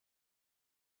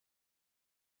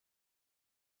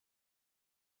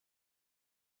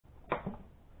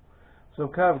So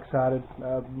I'm kind of excited.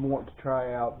 I want to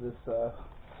try out this a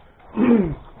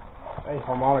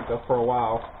harmonica for a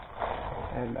while,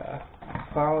 and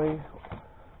finally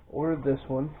ordered this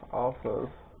one off of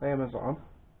Amazon.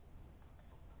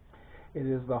 It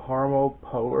is the Harmo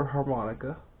Polar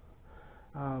Harmonica.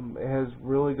 It has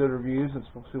really good reviews. It's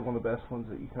supposed to be one of the best ones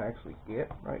that you can actually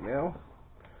get right now.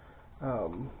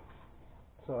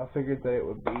 So I figured that it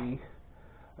would be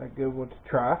a good one to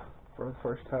try for the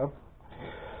first time.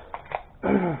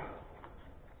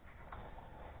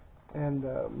 And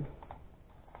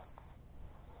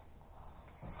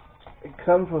it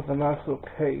comes with a nice little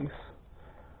case,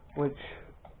 which,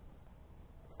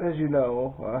 as you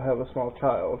know, I have a small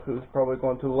child who's probably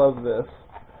going to love this,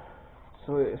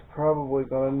 so it's probably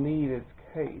going to need its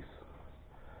case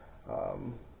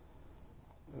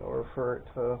in order for it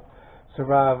to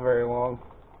survive very long.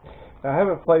 Now, I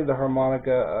haven't played the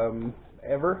harmonica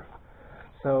ever,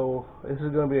 so this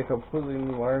is going to be a completely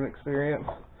new learning experience,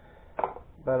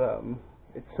 but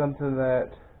it's something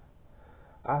that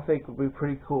I think would be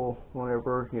pretty cool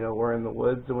whenever, we're in the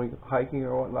woods and we go hiking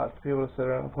or whatnot, to be able to sit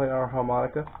around and play our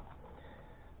harmonica.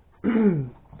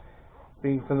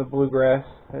 Being from the bluegrass,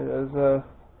 it is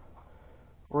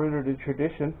rooted in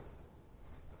tradition,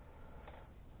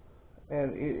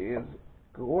 and it is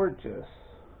gorgeous.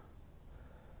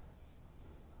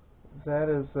 That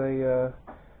is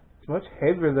it's much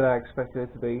heavier than I expected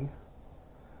it to be.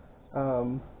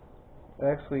 It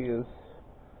actually is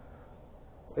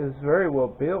very well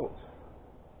built,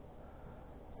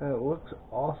 and it looks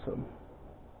awesome.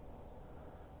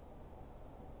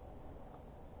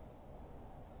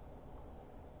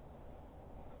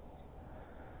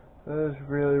 That is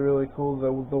really, really cool.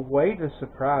 The weight is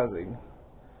surprising.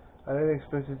 I didn't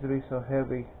expect it to be so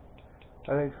heavy.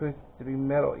 I didn't expect it to be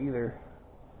metal either.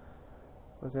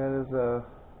 But that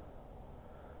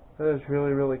is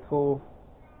really, really cool.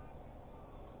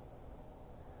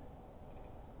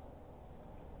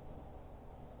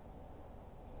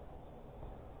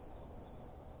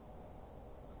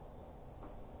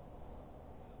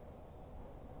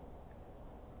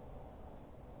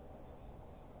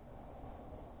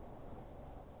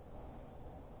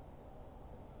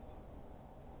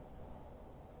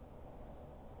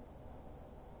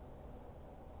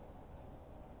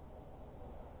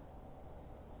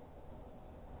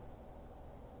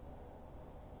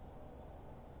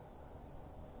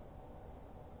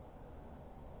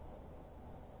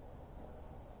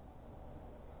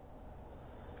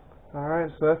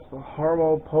 Alright, so that's the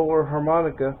Harmo Polar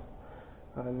Harmonica.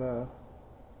 And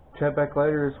chat back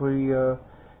later as we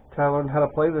try to learn how to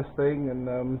play this thing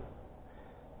and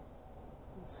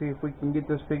see if we can get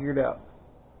this figured out.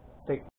 Take